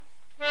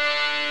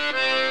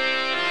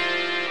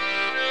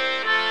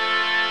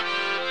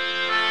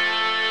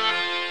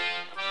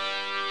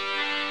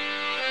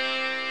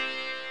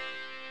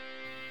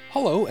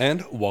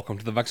and welcome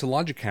to the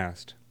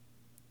Vexillogicast.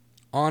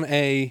 On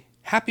a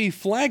happy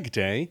Flag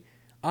Day,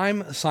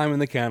 I'm Simon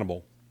the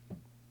Cannibal.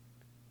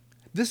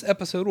 This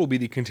episode will be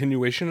the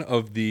continuation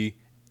of the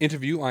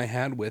interview I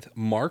had with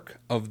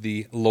Mark of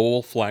the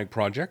Lowell Flag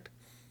Project.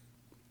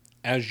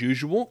 As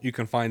usual, you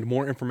can find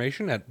more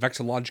information at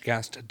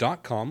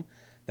vexillogicast.com.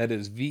 That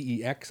is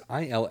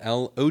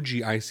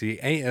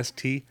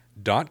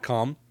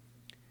VEXILLOGICAST.com.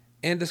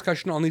 And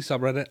discussion on the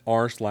subreddit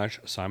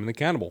r/Simon the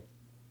Cannibal.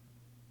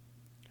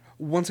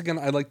 Once again,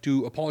 I'd like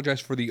to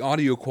apologize for the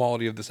audio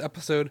quality of this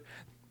episode,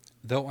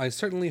 though I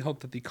certainly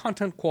hope that the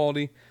content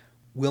quality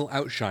will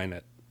outshine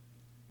it.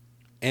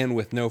 And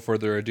with no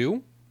further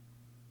ado,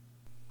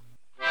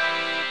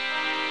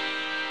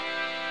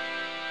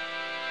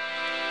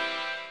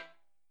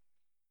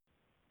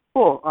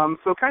 Cool.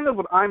 So kind of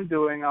what I'm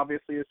doing,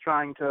 obviously, is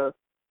trying to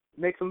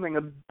make something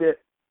a bit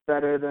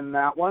better than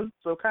that one.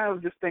 So kind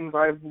of just things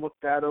I've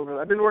looked at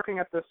over. I've been working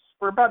at this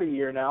for about a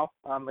year now.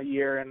 A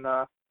year and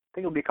I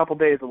think it'll be a couple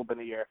days. It'll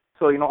been a year.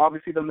 So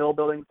obviously the mill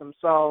buildings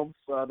themselves,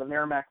 the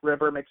Merrimack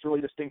River makes a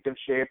really distinctive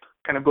shape,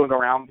 kind of going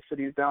around the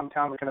city's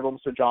downtown, kind of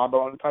almost a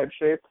jawbone type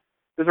shape.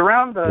 There's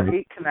around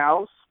 8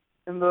 canals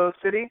in the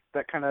city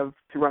that kind of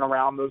to run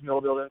around those mill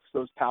buildings.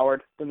 Those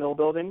powered the mill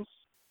buildings.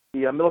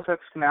 The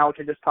Middlesex Canal, which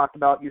I just talked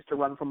about, used to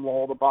run from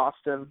Lowell to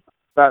Boston.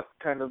 That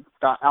kind of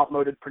got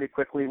outmoded pretty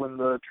quickly when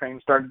the train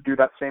started to do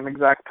that same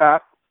exact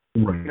path.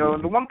 Right.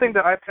 And the one thing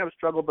that I've kind of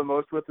struggled the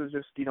most with is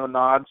just,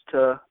 nods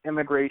to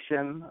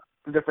immigration,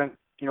 different,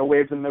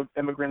 waves of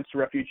immigrants to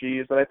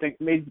refugees that I think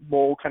made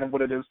Lowell kind of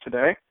what it is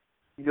today.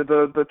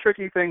 The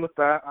tricky thing with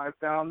that I've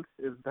found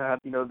is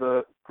that,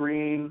 the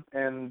green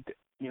and,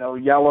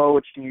 yellow,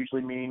 which can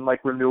usually mean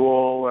like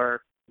renewal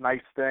or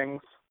nice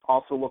things,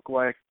 also look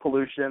like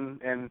pollution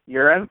and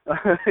urine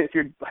if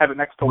you have it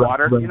next to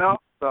water,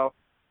 So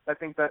I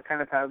think that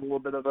kind of has a little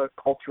bit of a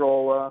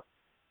cultural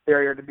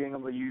barrier to being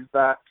able to use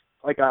that,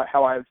 like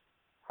how I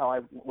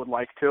would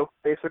like to,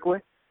 basically.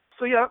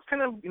 So yeah, that's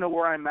kind of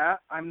where I'm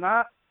at. I'm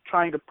not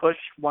trying to push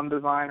one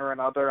design or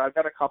another. I've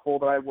got a couple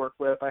that I work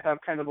with. I have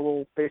kind of a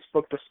little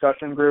Facebook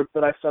discussion group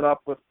that I set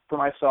up for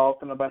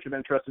myself and a bunch of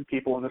interested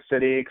people in the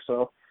city.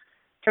 So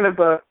kind of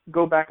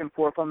go back and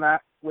forth on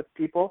that with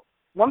people.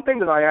 One thing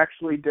that I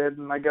actually did,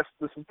 and I guess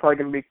this is probably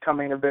going to be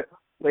coming a bit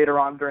later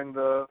on during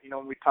the,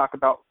 when we talk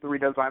about the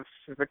redesign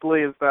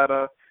specifically, is that,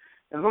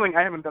 and something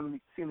I haven't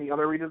seen the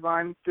other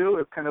redesigns do,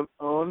 is kind of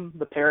own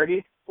the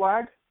parody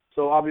flag.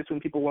 So obviously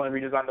when people want to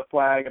redesign the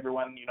flag,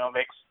 everyone,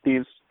 makes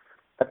these,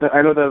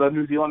 I know the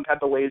New Zealand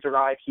had the laser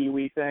eye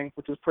Kiwi thing,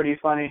 which is pretty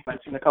funny.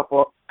 I've seen a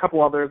couple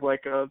others,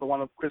 like the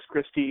one of Chris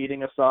Christie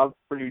eating a sub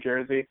for New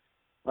Jersey,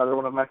 another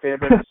one of my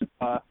favorites.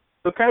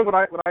 So kind of what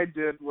I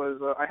did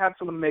was I had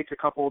someone make a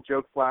couple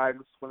joke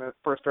flags when it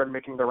first started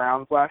making the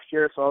rounds last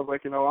year. So I was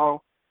like,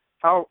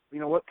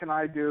 what can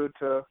I do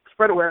to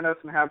spread awareness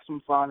and have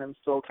some fun and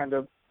still kind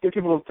of get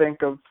people to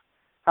think of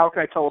how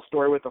can I tell a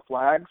story with a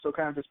flag? So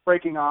kind of just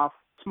breaking off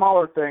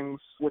smaller things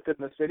within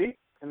the city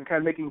and kind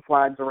of making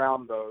flags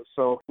around those.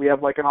 So we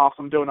have like an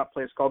awesome donut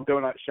place called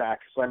Donut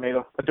Shack. So I made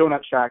a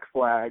Donut Shack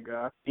flag.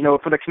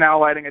 For the canal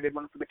lighting, I did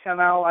one for the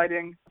canal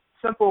lighting.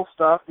 Simple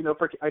stuff,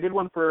 I did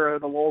one for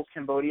the Lowell's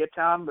Cambodia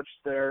Town, which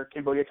their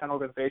Cambodia Town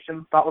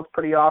organization thought was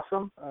pretty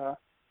awesome. I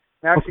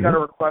actually got a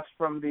request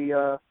from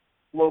the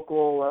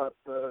local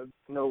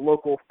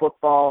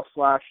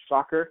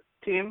football/soccer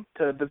team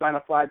to design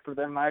a flag for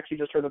them. I actually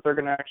just heard that they're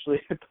going to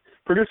actually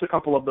produce a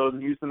couple of those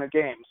and use them at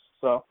games.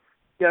 So,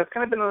 yeah, it's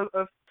kind of been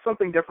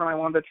something different I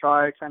wanted to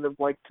try. I kind of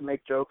like to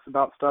make jokes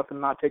about stuff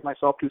and not take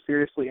myself too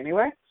seriously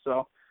anyway.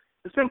 So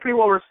it's been pretty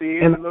well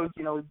received, and those,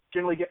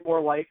 generally get more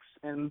likes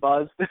and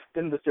buzz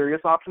than the serious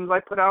options I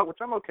put out,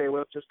 which I'm okay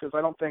with just because I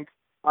don't think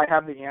I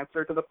have the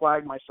answer to the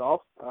flag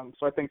myself.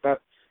 So I think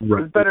that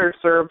is better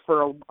served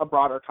for a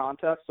broader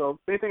contest. So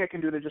anything I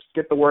can do to just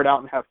get the word out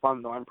and have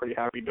fun, though, I'm pretty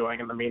happy doing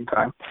in the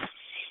meantime.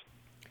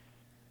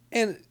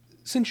 And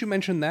since you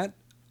mentioned that,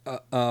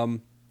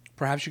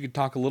 perhaps you could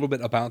talk a little bit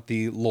about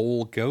the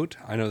Lowell goat.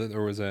 I know that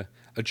there was a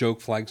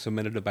joke flag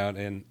submitted about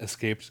an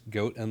escaped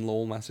goat in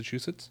Lowell,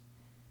 Massachusetts.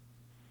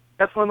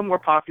 That's one of the more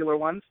popular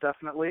ones,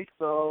 definitely.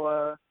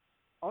 So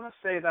I want to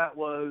say that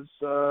was,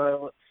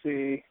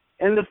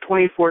 end of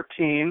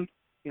 2014.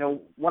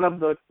 One of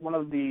the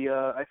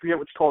I forget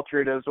which culture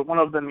it is, but one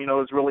of them,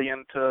 is really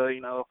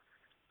into,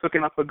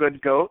 cooking up a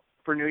good goat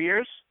for New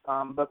Year's.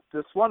 But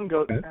this one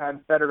goat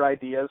had better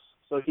ideas.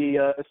 So he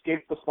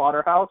escaped the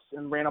slaughterhouse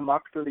and ran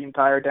amok through the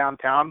entire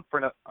downtown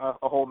for a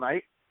whole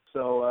night.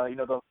 So,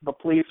 the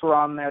police were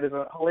on there. There's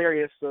a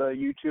hilarious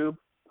YouTube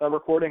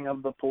recording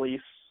of the police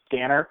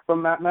scanner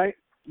from that night,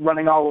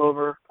 running all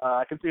over.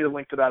 I can see the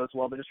link to that as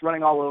well, but just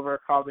running all over,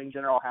 causing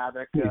general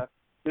havoc. He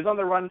was on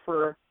the run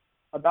for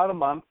about a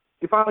month.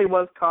 He finally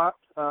was caught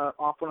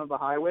off one of the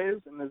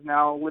highways and is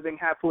now living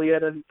happily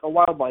at a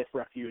wildlife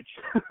refuge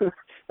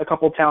a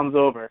couple towns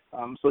over.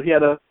 So he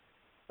had a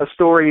a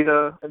storied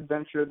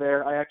adventure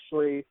there. I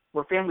actually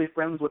were family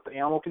friends with the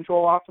animal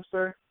control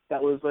officer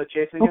that was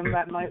chasing him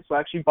that night, so I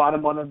actually bought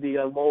him one of the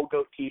Lowell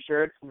Goat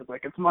T-shirts, and was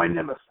like, "It's my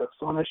nemesis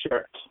on a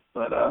shirt."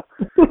 But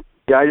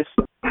yeah,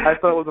 I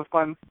thought it was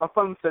a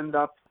fun send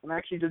up, and I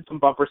actually did some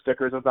bumper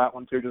stickers of that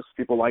one too, just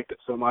people liked it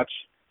so much.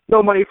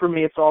 No money for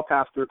me; it's all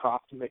pass through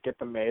costs to get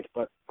them made.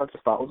 But I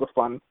just thought it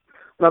was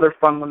another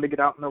fun one to get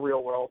out in the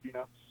real world, you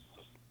know.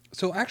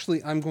 So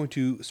actually, I'm going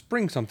to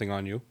spring something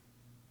on you.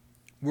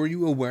 Were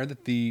you aware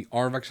that the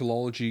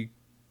rVexillology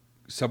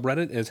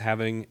subreddit is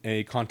having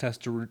a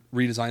contest to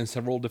redesign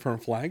several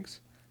different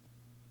flags?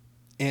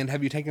 And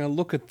have you taken a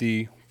look at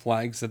the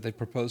flags that they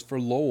proposed for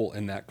Lowell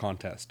in that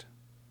contest?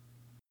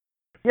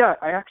 Yeah,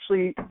 I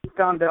actually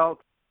found out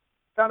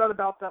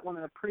about that one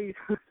in a pretty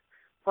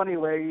funny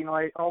way. You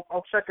know,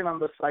 I'll check in on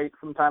the site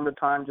from time to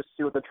time just to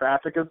see what the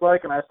traffic is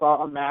like, and I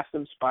saw a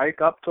massive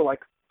spike up to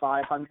like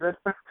 500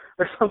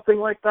 or something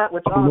like that,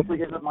 which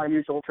honestly isn't my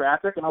usual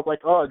traffic. And I was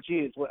like, oh,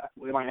 geez,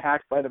 am I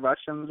hacked by the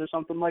Russians or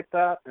something like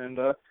that? And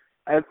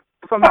I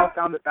somehow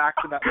found it back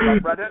to that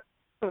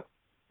subreddit,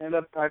 and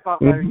I thought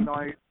that, you know,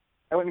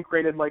 I went and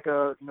created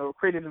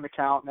created an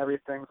account and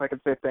everything so I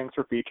could say thanks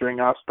for featuring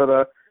us.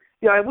 But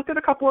yeah, I looked at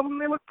a couple of them.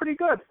 They look pretty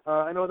good.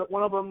 I know that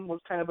one of them was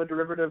kind of a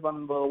derivative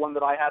on the one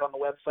that I had on the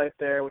website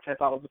there, which I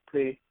thought was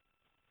pretty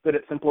good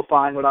at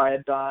simplifying what I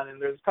had done.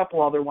 And there's a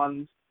couple other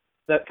ones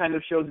that kind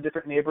of showed the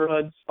different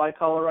neighborhoods by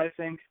color, I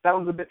think. That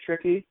one's a bit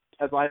tricky,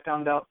 as I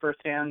found out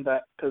firsthand,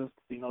 that because,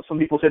 you know, some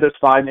people say there's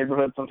 5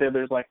 neighborhoods, some say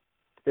there's like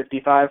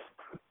 55,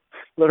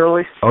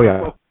 literally. Oh,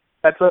 yeah.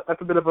 So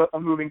that's a bit of a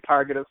moving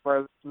target as far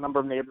as the number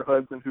of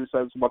neighborhoods and who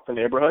says what's a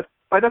neighborhood.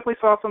 I definitely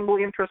saw some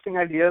really interesting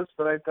ideas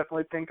that I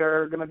definitely think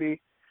are going to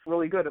be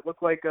really good. It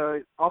looked like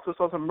also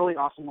saw some really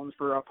awesome ones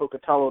for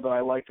Pocatello that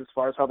I liked as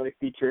far as how they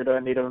featured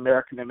Native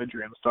American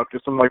imagery and stuff.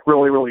 Just some like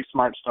really, really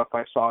smart stuff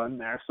I saw in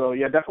there. So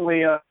yeah,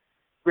 definitely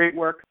great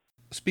work.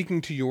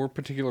 Speaking to your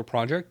particular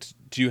project,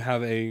 do you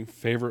have a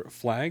favorite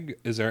flag?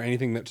 Is there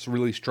anything that's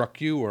really struck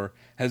you or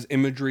has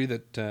imagery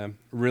that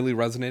really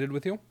resonated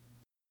with you?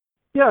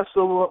 Yeah,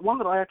 so one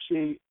that I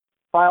actually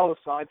filed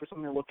aside for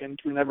something to look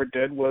into and never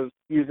did was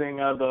using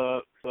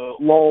the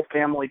Lowell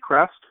family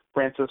crest,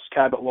 Francis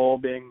Cabot Lowell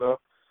being the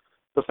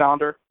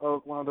founder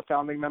of one of the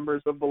founding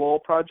members of the Lowell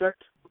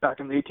Project back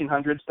in the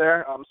 1800s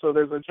there. So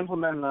there's a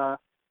gentleman,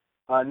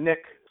 Nick.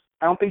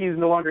 I don't think he's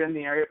no longer in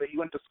the area, but he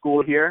went to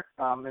school here,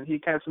 and he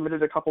kind of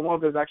submitted a couple more.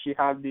 There's actually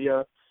had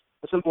the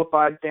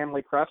simplified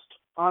family crest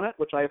on it,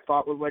 which I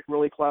thought was like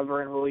really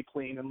clever and really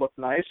clean and looked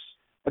nice.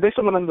 I think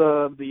someone in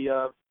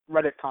the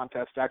Reddit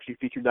contest actually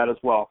featured that as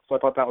well, so I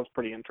thought that was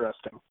pretty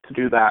interesting to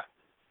do that.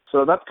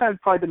 So that's kind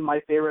of probably been my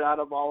favorite out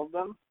of all of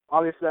them.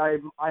 Obviously,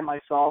 I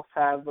myself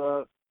have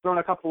thrown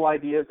a couple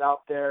ideas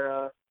out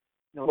there,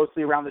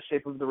 mostly around the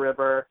shape of the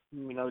river,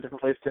 different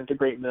places to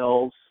integrate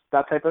mills,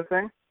 that type of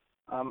thing.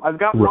 I've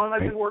got one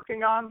I've been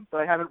working on,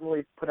 but I haven't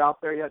really put out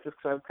there yet just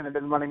because I've kind of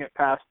been running it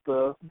past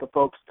the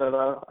folks that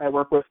I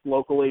work with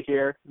locally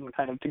here and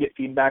kind of to get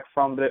feedback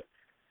from it.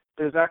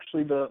 There's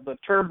actually the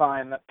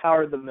turbine that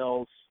powered the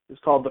mills is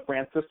called the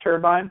Francis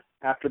turbine,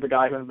 after the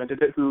guy who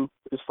invented it, who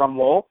is from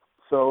Lowell.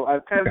 So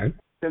I've kind of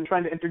been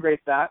trying to integrate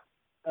that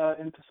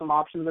into some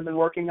options I've been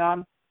working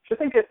on. I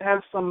think it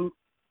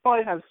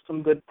probably has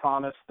some good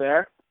promise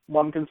there.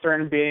 One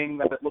concern being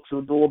that it looks a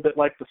little bit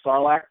like the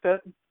Sarlacc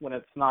pit when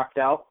it's knocked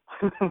out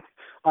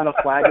on a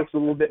flag. It's a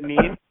little bit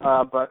mean,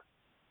 but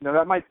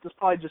that might just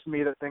probably just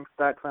me that thinks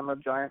that 'cause I'm a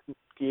giant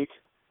geek.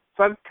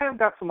 So I've kind of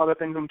got some other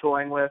things I'm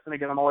toying with, and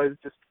again, I'm always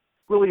just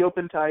really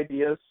open to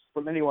ideas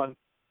from anyone,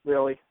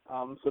 really.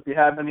 So if you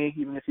have any,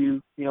 even if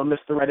you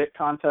missed the Reddit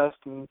contest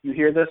and you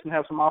hear this and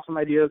have some awesome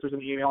ideas, there's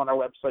an email on our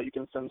website you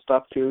can send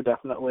stuff to,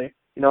 definitely.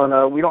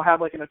 And we don't have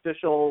like an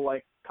official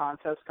like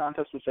contest,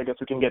 which I guess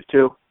we can get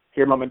to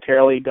here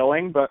momentarily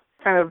going, but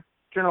kind of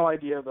general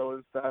idea though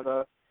is that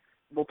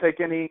we'll take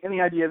any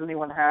ideas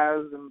anyone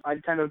has, and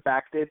I'd kind of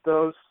backdate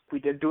those if we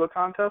did do a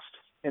contest.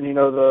 And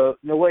the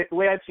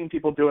way I've seen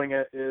people doing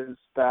it is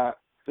that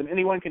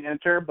anyone can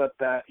enter, but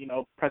that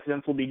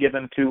precedence will be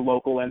given to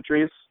local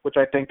entries, which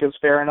I think is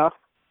fair enough.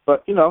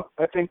 But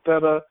I think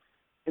that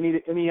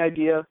any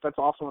idea that's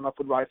awesome enough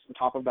would rise to the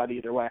top of that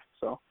either way.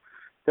 So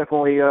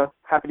definitely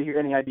happy to hear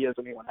any ideas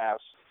anyone has.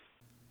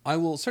 I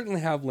will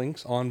certainly have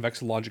links on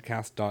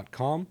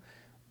vexillogicast.com,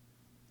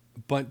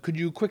 but could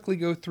you quickly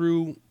go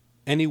through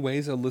any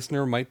ways a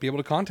listener might be able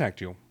to contact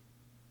you?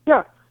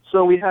 Yeah,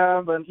 so we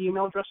have an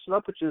email address set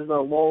up, which is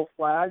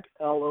lowellflag,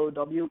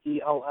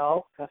 LOWELLFLAG,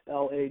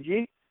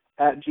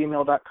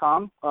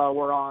 @gmail.com.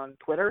 We're on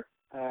Twitter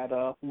at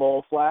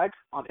lowellflag,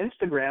 on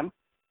Instagram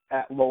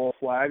at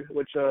lowellflag,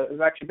 which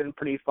has actually been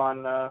pretty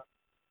fun.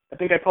 I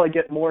think I probably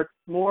get more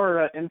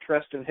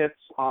interest and hits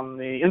on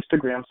the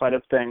Instagram side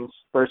of things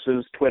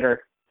versus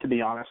Twitter, to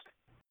be honest.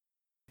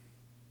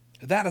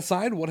 That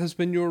aside, what has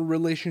been your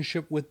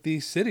relationship with the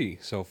city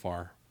so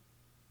far?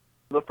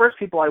 The first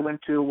people I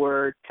went to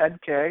were Ted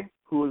Kay,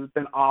 who has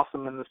been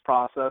awesome in this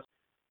process.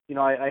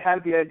 I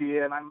had the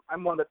idea, and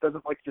I'm one that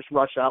doesn't like just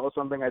rush out with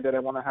something I did. I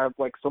want to have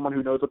like someone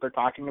who knows what they're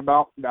talking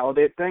about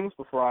validate things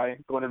before I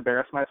go and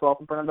embarrass myself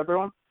in front of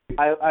everyone.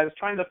 I was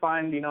trying to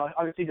find,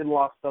 obviously did a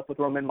lot of stuff with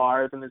Roman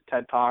Mars and his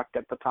TED Talk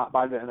at the top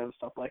by then and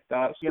stuff like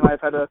that. So,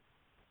 I've had a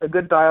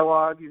good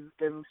dialogue. He's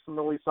given some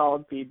really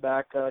solid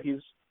feedback. I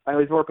know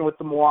he's working with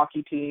the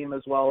Milwaukee team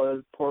as well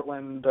as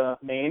Portland,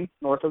 Maine,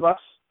 north of us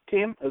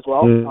team as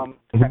well,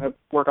 to kind of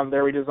work on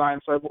their redesign.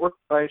 So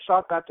I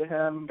shot that to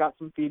him, got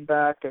some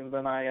feedback, and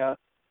then there's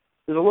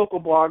a local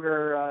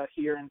blogger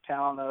here in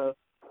town,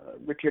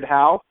 Richard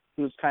Howe,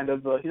 who's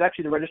he's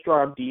actually the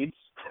registrar of deeds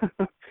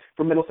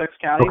for Middlesex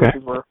County, which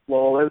is where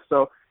Lowell is.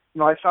 So,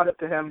 I shot it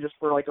to him just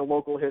for like a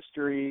local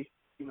history,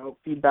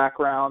 feedback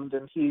round,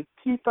 and he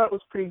thought it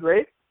was pretty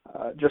great,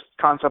 just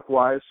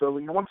concept-wise. So,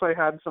 once I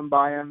had some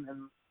buy-in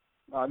and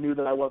knew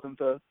that I wasn't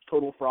a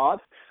total fraud,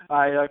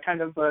 I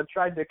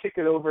tried to kick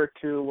it over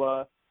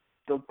to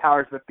the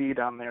powers that be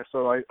down there.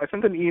 So I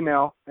sent an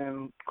email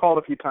and called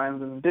a few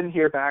times and didn't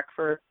hear back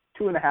for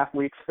 2.5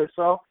 weeks or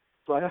so.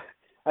 So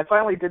I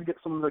finally did get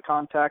someone to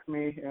contact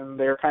me, and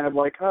they're kind of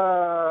like,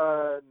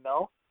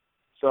 no.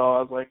 So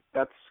I was like,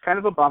 that's kind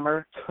of a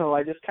bummer. So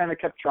I just kind of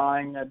kept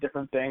trying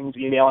different things,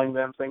 emailing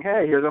them, saying,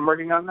 hey, here's what I'm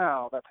working on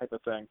now, that type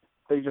of thing.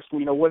 They just,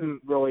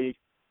 wouldn't really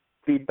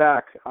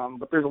feedback.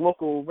 But there's a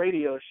local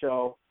radio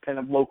show, kind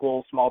of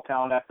local small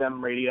town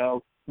FM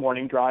radio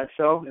morning drive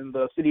show, and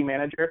the city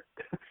manager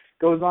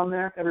goes on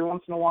there every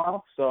once in a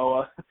while.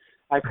 So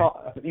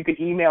you could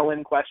email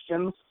in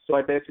questions. So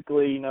I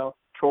basically,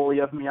 trolly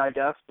of me, I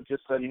guess, but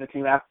just said,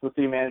 can you ask the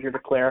city manager to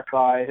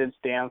clarify his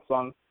stance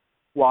on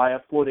why a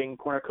floating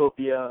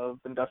cornucopia of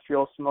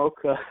industrial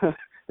smoke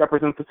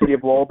represents the city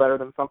of Lowell better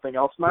than something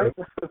else might?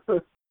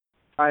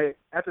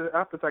 After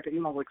the second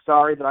email, I was like,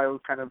 sorry that I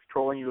was kind of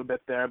trolling you a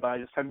bit there, but I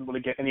just hadn't been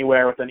able to get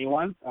anywhere with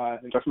anyone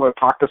and just want to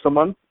talk to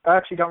someone. I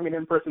actually got me an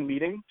in-person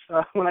meeting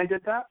when I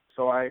did that,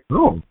 so I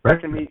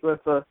got to meet with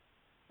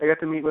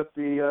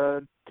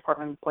the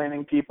department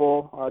planning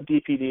people,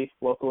 DPD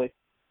locally.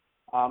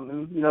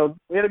 And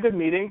we had a good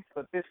meeting,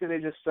 but basically they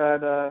just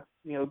said,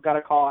 got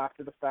a call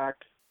after the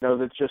fact.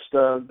 That's just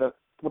that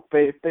what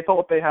they thought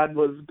what they had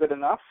was good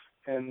enough,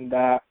 and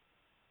that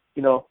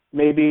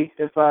maybe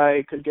if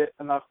I could get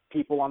enough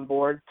people on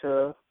board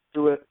to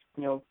do it,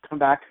 come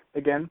back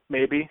again,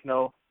 maybe.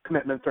 No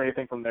commitments or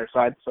anything from their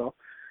side. So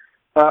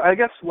I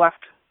guess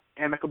left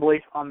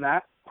amicably on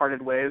that,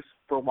 parted ways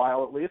for a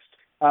while at least.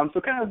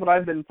 So kind of what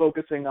I've been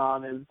focusing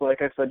on is,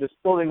 like I said, just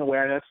building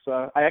awareness.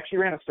 I actually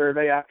ran a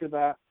survey after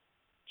that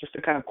just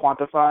to kind of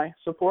quantify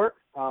support,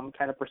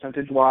 kind of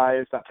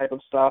percentage-wise, that type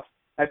of stuff.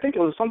 I think it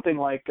was something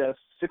like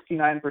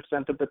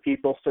 69% of the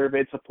people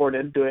surveyed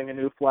supported doing a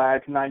new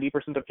flag.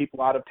 90% of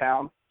people out of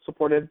town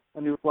supported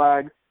a new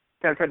flag.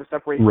 Kind of tried to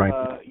separate,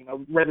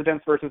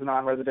 residents versus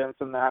non-residents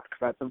and that, because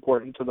that's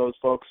important to those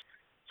folks.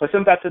 So I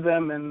sent that to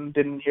them and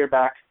didn't hear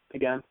back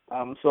again.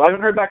 So I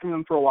haven't heard back from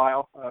them for a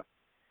while.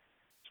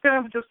 It's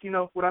kind of just,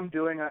 what I'm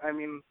doing.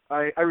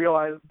 I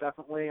realize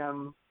definitely,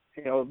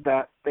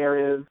 that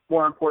there is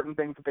more important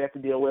things that they have to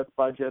deal with,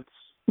 budgets,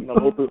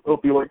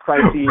 opioid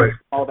crises,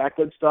 all that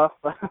good stuff,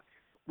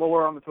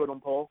 lower on the totem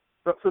pole.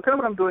 So kind of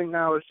what I'm doing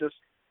now is just,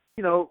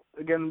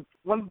 again,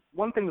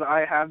 one thing that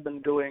I have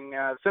been doing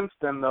since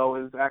then, though,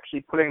 is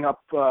actually putting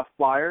up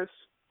flyers,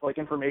 like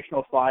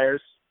informational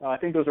flyers. I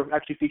think those are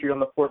actually featured on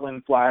the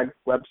Portland Flag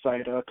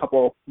website a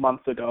couple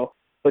months ago.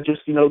 But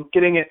just,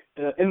 getting it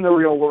in the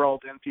real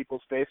world in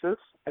people's faces.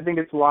 I think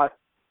it's a lot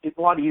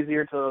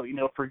easier to,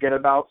 forget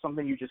about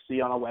something you just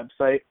see on a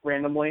website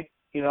randomly,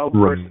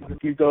 versus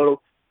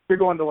if you're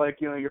going to, like,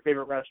 your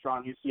favorite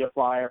restaurant, you see a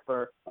flyer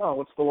for,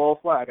 what's the Lowell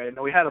flag? I didn't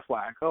know we had a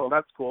flag. Oh,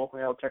 that's cool.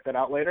 I'll check that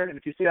out later. And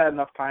if you see that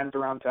enough times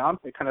around town,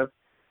 it kind of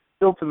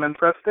builds some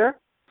interest there.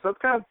 So that's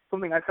kind of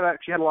something I've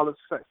actually had a lot of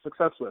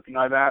success with.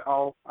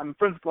 I'm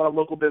friends with a lot of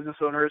local business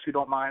owners who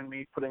don't mind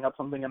me putting up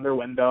something in their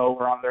window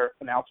or on their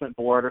announcement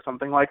board or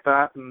something like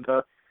that. And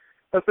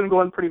that's been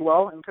going pretty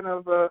well. And kind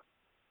of,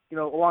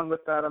 along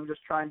with that, I'm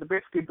just trying to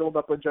basically build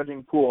up a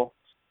judging pool.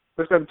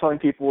 First, I'm telling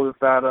people is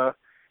that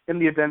in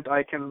the event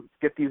I can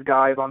get these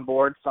guys on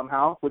board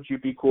somehow, would you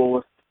be cool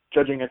with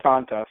judging a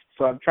contest?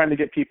 So I'm trying to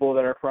get people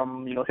that are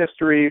from,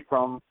 history,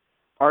 from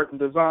art and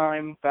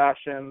design,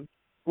 fashion,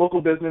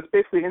 local business,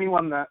 basically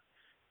anyone that,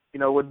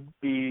 would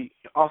be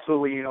also,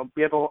 we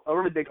have a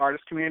really big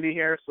artist community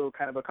here, so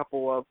kind of a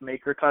couple of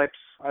maker types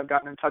I've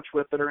gotten in touch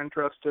with that are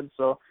interested.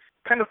 So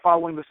kind of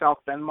following the South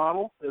Bend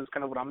model is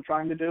kind of what I'm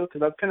trying to do, because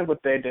that's kind of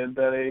what they did.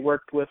 They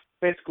worked with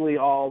basically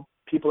all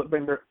people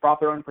that brought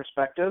their own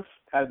perspective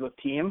as a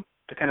team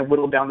to kind of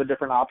whittle down the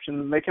different options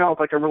and make it out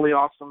like a really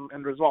awesome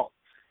end result.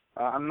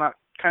 I'm not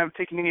kind of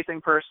taking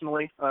anything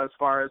personally as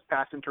far as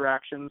past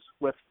interactions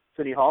with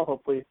City Hall.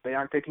 Hopefully they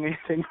aren't taking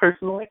anything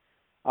personally.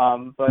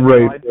 But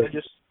I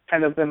just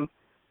kind of been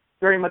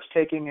very much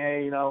taking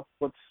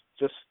let's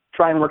just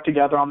try and work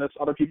together on this.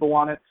 Other people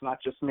want it. It's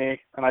not just me.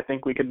 And I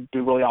think we could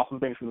do really awesome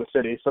things for the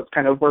city. So that's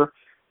kind of where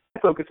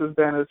my focus has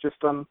been, is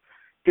just on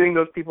getting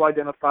those people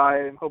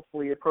identified and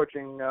hopefully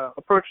approaching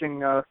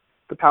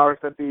the powers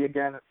that be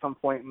again at some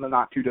point in the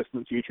not too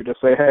distant future to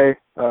say, hey,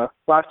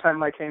 last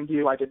time I came to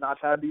you, I did not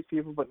have these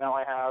people, but now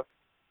I have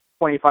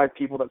 25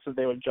 people that said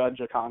they would judge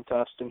a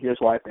contest, and here's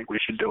why I think we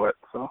should do it.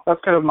 So that's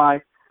kind of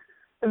my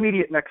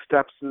immediate next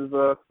steps is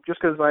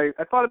just because I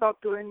thought about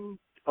doing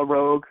a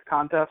rogue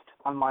contest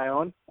on my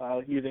own,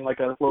 using like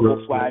a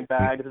local swag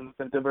bag as an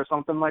incentive or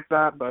something like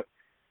that, but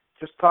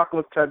just talking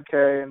with Ted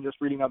K and just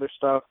reading other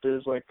stuff,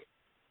 there's like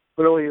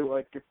literally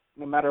like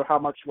no matter how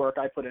much work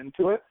I put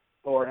into it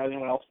or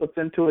anyone else puts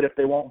into it, if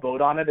they won't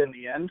vote on it in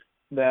the end,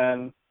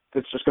 then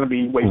it's just going to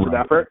be wasted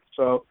effort.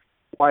 So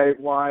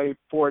why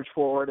forge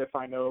forward if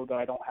I know that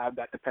I don't have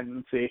that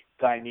dependency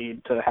that I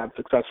need to have a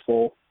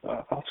successful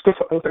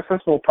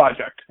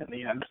project in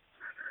the end?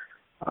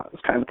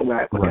 It's kind of the way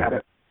I look at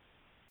it.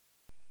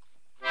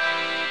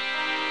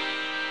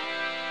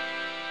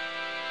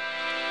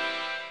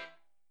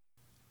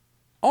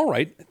 All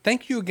right.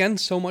 Thank you again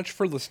so much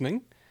for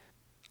listening.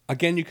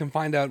 Again, you can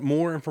find out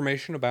more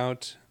information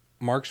about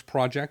Mark's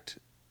project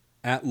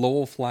at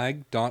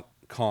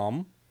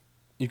lowellflag.com.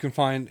 You can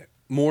find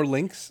more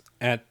links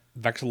at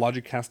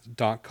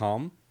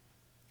vexillogicast.com.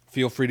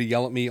 Feel free to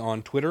yell at me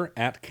on Twitter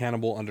at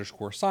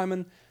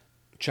cannibal_Simon.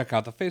 Check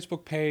out the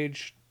Facebook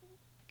page.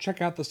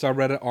 Check out the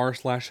subreddit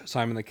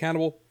r/Simon the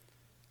Cannibal.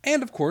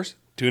 And of course,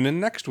 tune in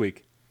next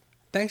week.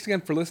 Thanks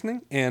again for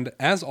listening, and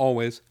as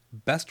always,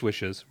 best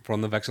wishes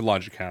from the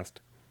Vexillogicast.